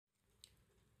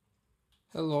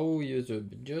Hello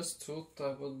YouTube, just thought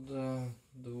I would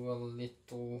do a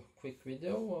little quick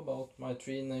video about my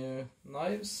three new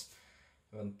knives.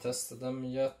 Haven't tested them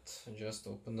yet, just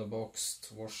opened the box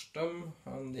to wash them,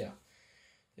 and yeah.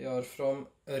 They are from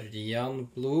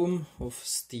Blom of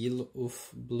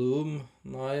steelofblom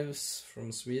knives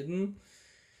from Sweden.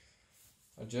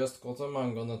 I just got them,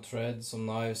 I'm gonna trade some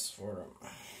knives for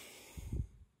them.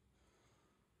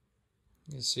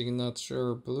 The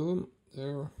signature bloom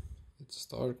there. It's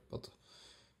dark, but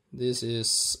this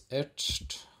is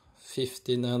etched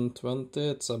 15 and 20.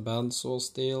 It's a bandsaw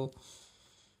steel,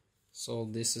 so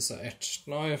this is a etched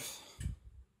knife.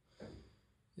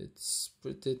 It's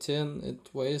pretty thin, it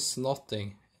weighs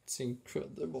nothing. It's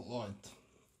incredible light.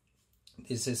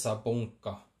 This is a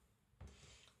bunka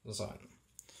design.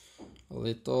 A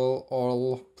little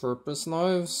all-purpose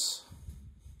knife,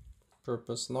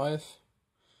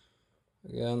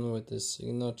 again with this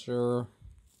signature.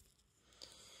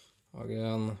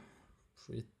 Again,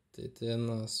 pretty thin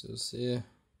as you see.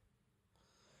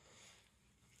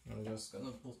 I'm just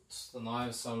gonna put the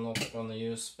knives I'm not gonna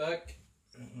use back,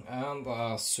 and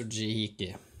a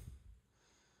Sujihiki.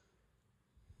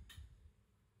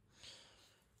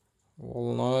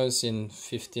 All knives in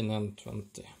 15 and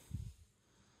 20.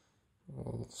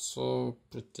 Also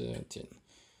pretty thin.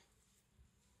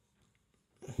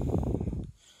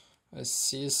 I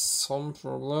see some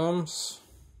problems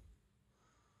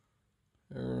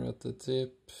here at the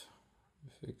tip.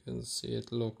 If you can see,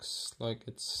 it looks like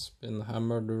it's been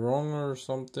hammered wrong or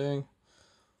something,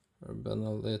 or been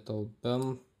a little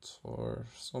bent or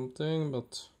something,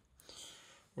 but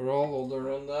overall, other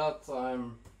than that,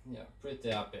 I'm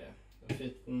pretty happy. The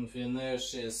fit and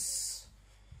finish is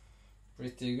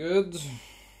pretty good.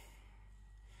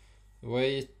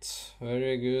 Weight,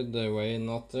 very good, they weigh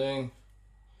nothing.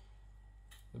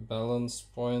 The balance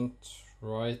point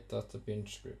right at the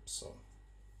pinch grip, so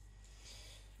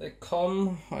they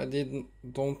come. I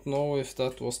don't know if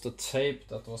that was the tape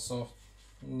that was on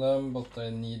them, but they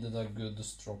needed a good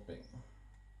stropping.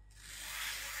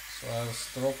 So I've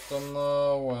stropped them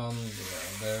now, and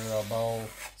they're about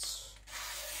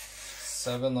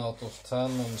 7 out of 10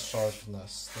 on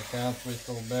sharpness. They can't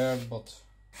whittle beard, but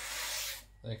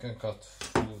they can cut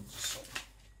food. So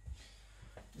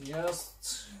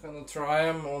just gonna try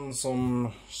them on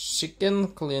some chicken,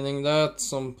 cleaning that,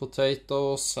 some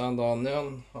potatoes and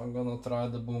onion. I'm gonna try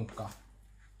the bunka.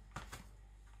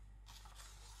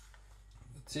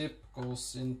 The tip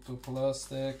goes into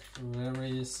plastic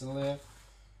very easily.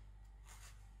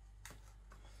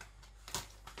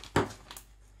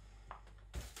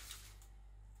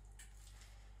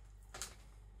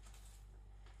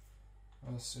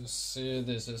 As you see,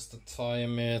 this is the thigh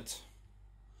meat.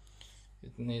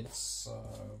 It needs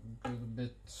a good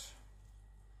bit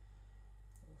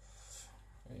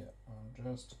of, I'm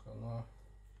just gonna,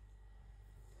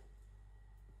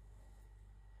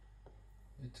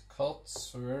 it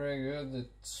cuts very good.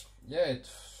 It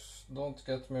don't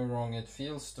get me wrong, it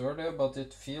feels sturdy, but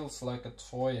it feels like a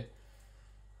toy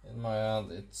in my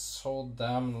hand. It's so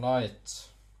damn light.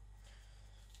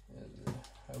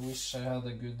 I wish I had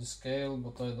a good scale,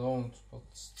 but I don't. But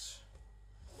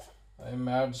I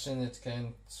imagine it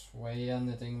can't weigh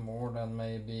anything more than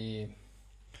maybe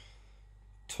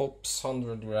tops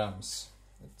 100 grams.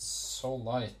 It's so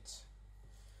light.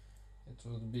 It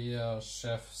would be a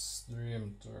chef's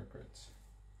dream to work with.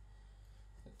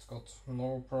 It's got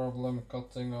no problem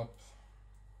cutting up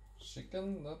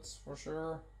chicken, that's for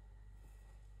sure.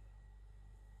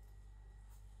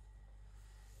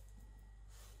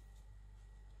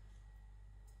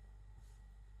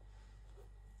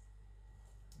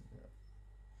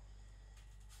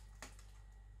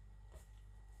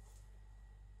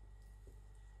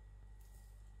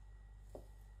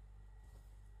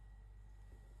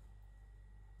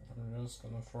 I'm just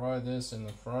gonna fry this in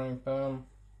the frying pan,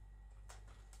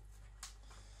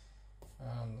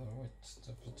 and with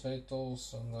the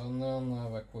potatoes and onion I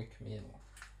have a quick meal.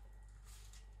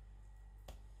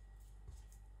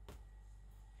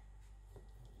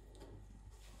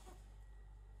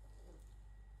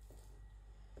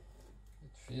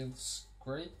 It feels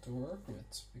great to work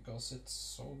with because it's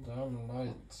so damn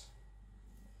light.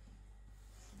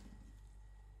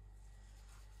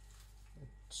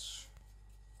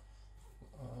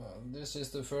 This is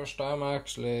the first time I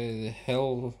actually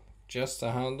held just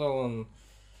a handle, and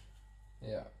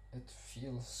yeah, it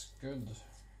feels good.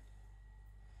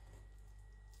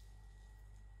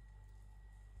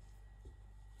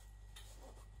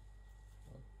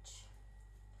 But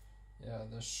yeah,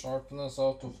 the the sharpness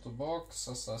out of the box.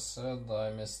 As I said, I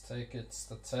mistake it's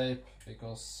the tape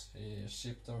because he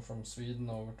shipped them from Sweden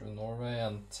over to Norway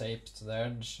and taped the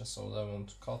edge so they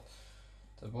won't cut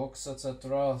the box,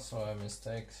 etc. So I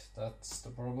mistake that's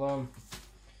the problem.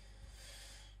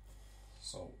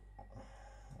 So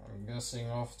I'm guessing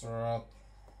after that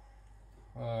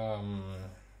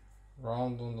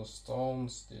round on the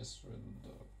stones this would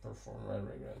perform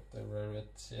very great. They're very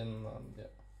thin and yeah.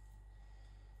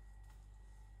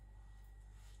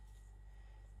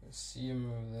 They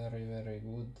seem very, very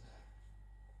good.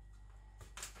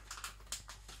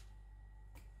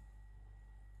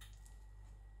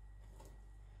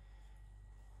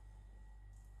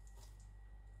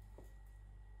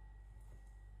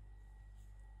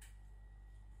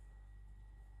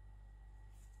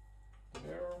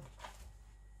 There.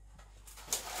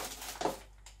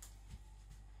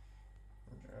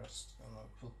 Just gonna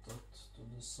put that to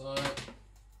the side.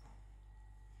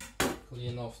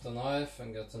 Clean off the knife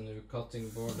and get a new cutting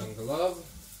board and glove.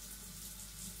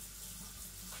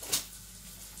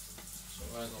 So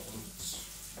I don't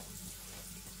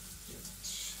get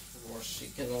raw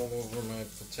chicken all over my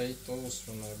potatoes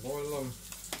when I boil them.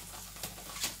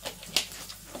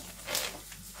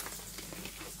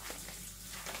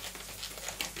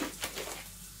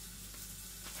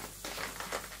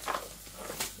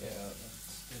 Yeah, that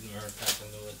didn't work. I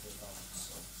can do it without.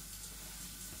 So.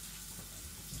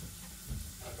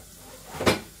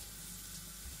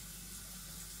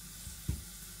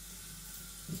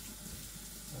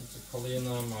 Clean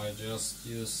them, I just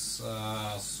use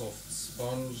a soft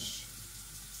sponge.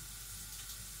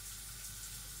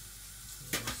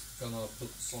 Just gonna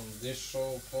put some dish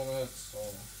soap on it, so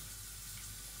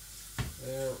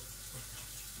there.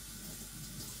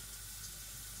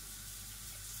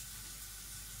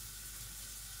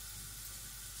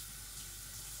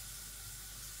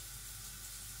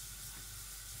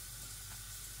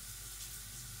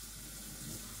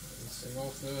 Rinsing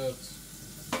off it.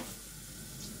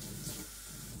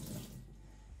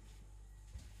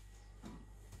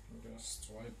 Just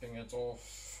wiping it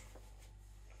off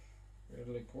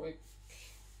really quick.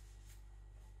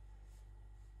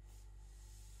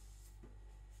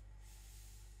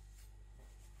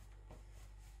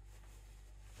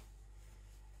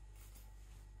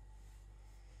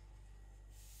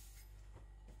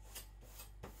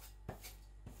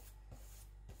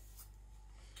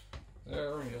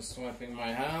 There, just wiping my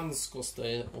hands because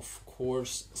they of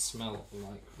course smell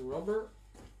like rubber.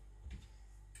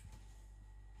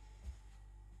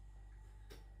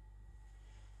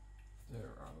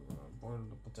 There, I'm gonna boil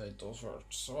the potatoes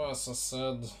first. So as I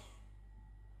said,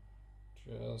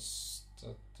 just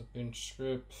at the pinch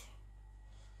grip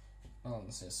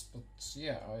balances. But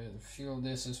yeah, I feel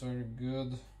this is very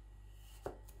good.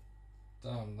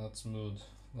 Damn, that's smooth.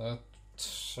 That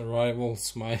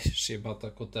rivals my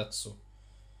Shibata Kotetsu.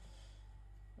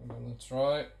 I'm gonna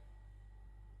try.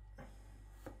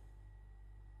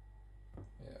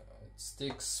 Yeah, it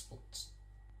sticks, but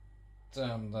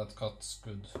damn, that cut's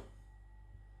good.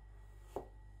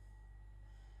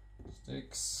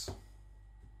 Sticks.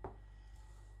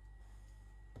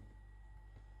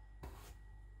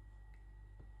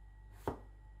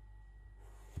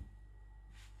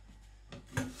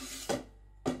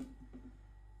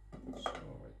 So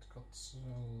it cuts a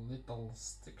little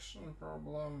stiction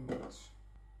problem, but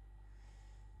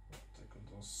take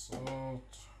those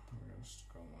out. I'm just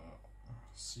gonna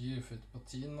see if it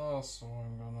patina, so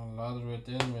I'm gonna lather it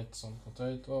in with some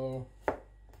potato.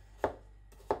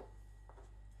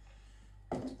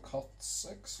 It cuts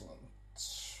excellent.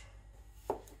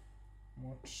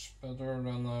 Much better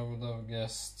than I would have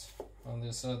guessed. And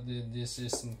they said this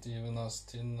isn't even as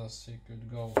thin as he could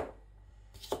go.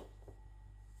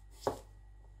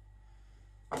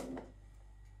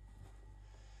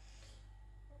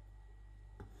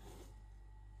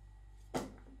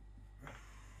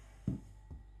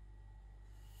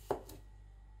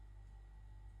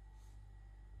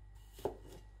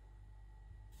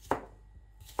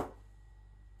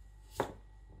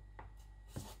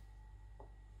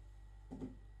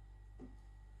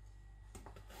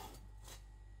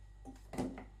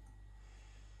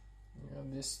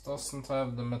 This doesn't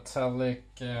have the metallic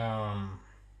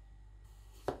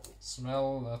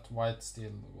smell that white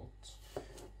steel would.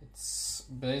 It's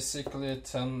basically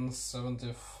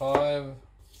 1075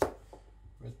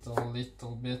 with a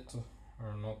little bit,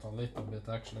 or not a little bit,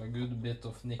 actually a good bit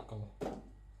of nickel.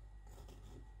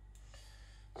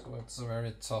 So it's a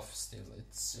very tough steel.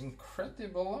 It's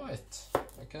incredible light.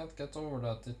 I can't get over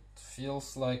that. It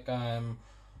feels like I'm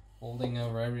holding a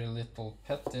very little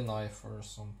petty knife or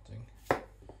something.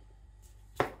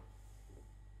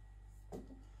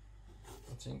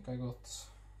 think I got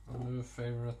a new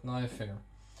favorite knife here.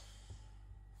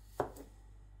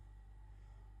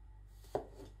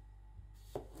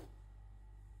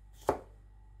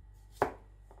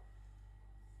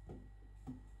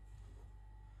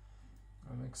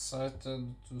 I'm excited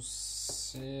to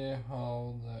see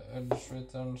how the edge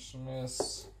retention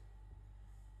is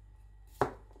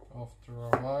after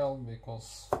a while,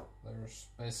 because there's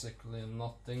basically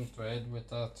nothing to aid with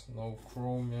that. No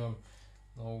chromium,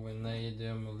 no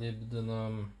vanadium,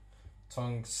 molybdenum,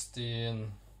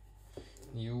 tungsten,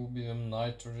 niobium,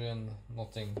 nitrogen,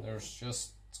 nothing. There's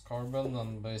just carbon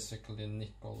and basically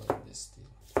nickel in this steel.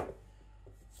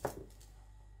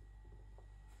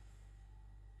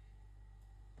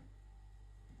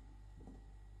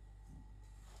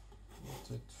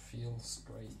 But it feels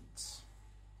great,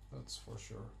 that's for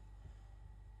sure.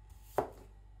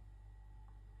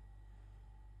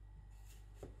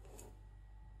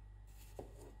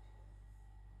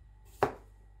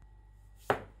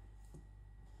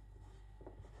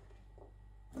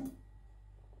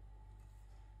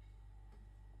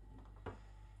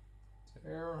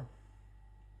 There.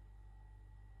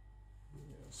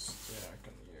 Just, yeah, I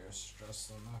can use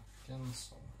just a napkin,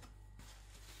 so.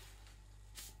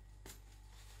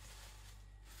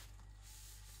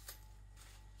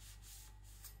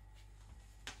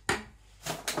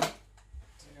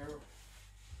 There.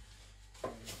 I'm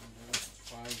just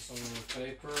find some more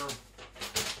paper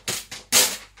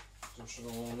to show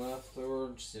on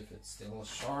afterwards if it's still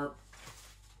sharp.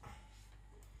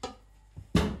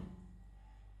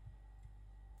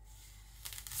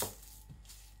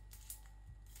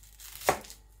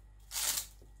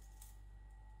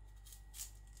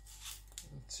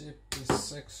 Tip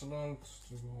is excellent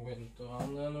to go into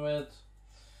onion with.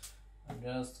 I'm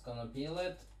just gonna peel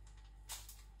it.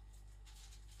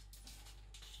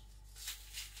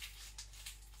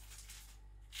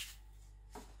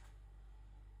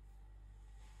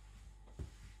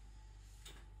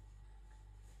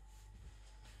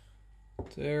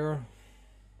 There,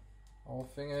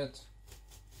 offing it.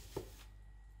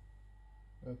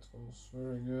 That goes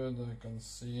very good. I can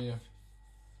see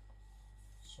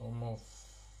some of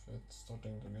it's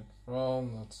starting to get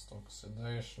brown. That's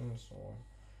oxidation, so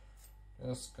I'm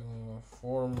just gonna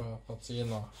form a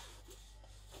patina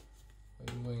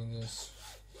by doing this.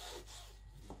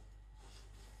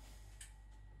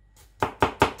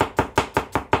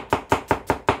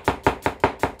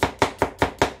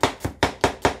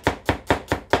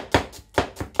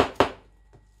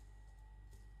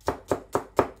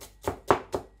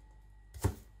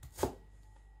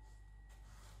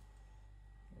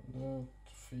 That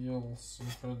feels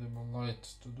incredibly light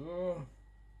to do.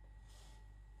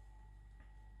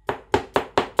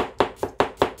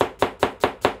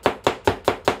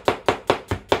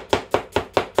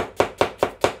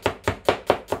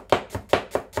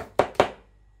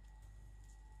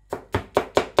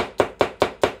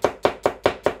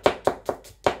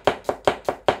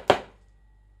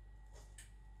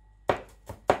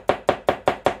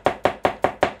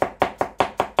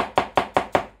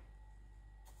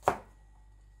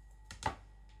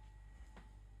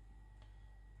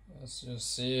 As you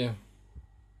see,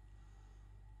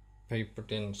 paper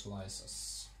thin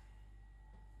slices,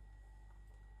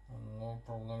 and no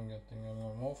problem getting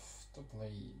them off the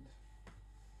blade.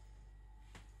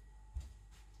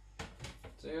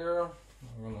 There,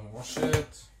 I'm gonna wash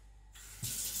it.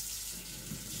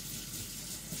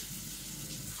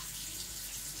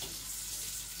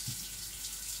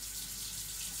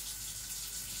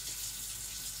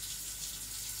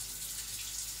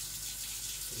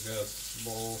 Get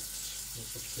both the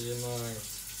patina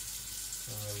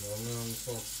and onion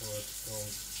top so it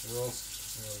don't rust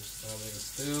while standing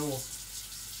still.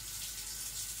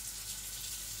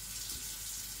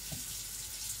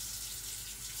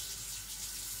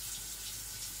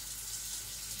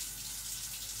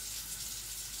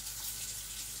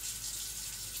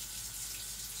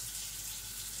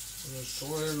 And the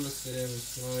soil seems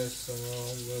nice and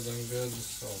rounded and good,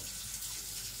 so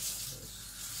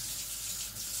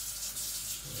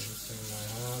in my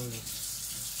hand.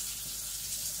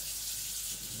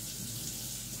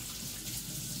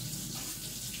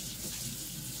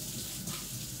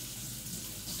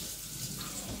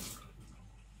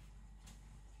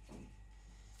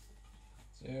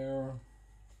 There.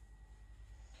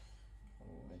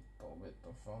 A little bit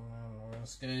of onion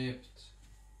escaped.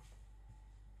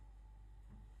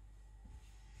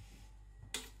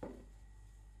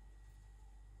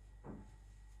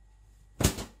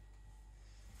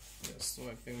 Just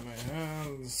wiping my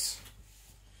hands.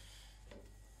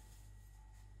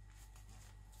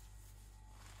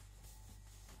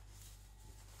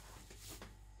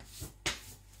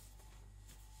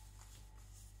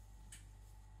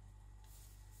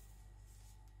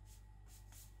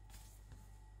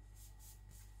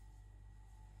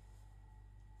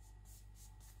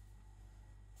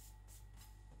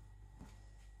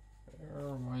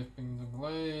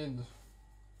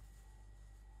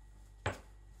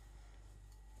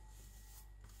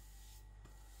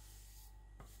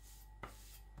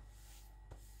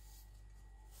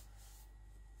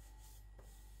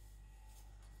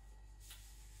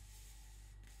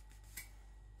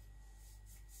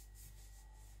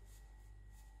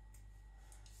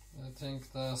 I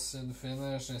think the acid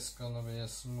finish is gonna be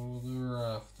smoother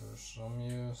after some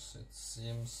use. It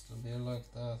seems to be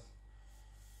like that.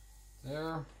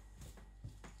 There.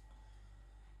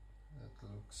 That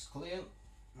looks clean.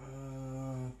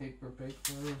 Paper.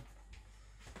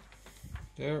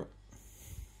 There.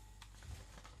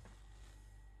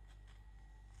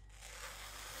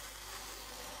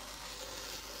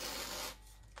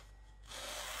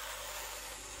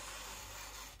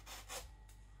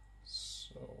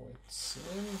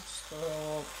 Seems to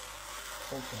help.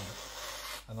 Okay.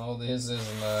 I know this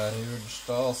isn't a huge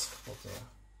task, but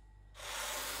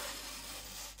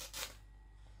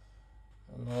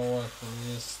I know at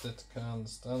least it can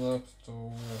stand up to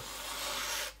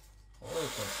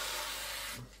okay.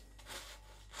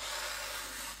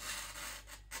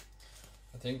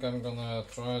 I think I'm gonna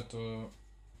try to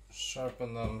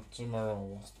sharpen them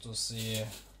tomorrow to see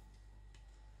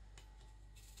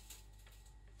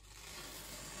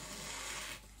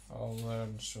how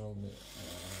large will be.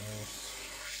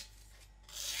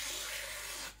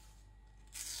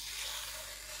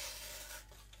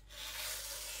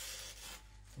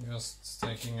 Just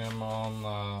taking them on.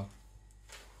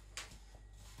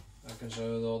 I can show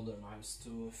you the other knives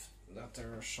too, if that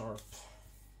are sharp.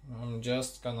 I'm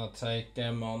just gonna take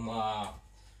them on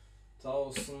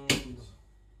 1000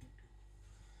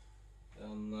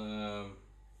 and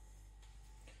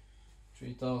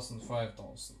 3000,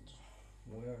 5000.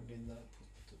 Where did I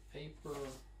put the paper?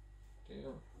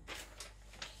 There.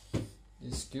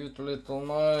 This cute little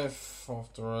knife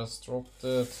after I dropped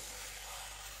it.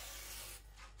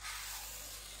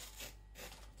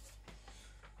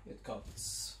 It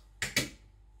cuts.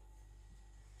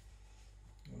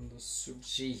 And the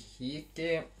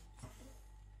Tsuchihiki.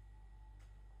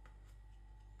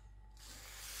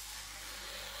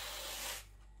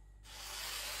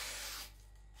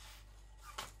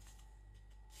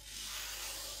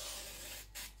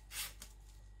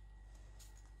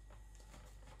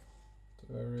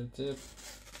 Very tip.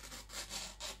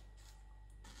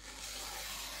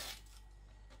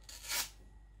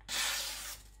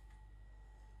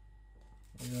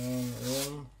 Again,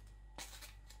 in.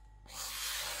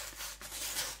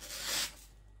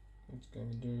 It's going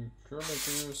to do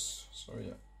curvatures, so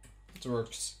yeah, it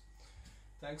works.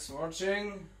 Thanks for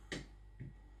watching.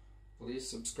 Please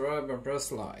subscribe and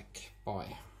press like.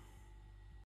 Bye.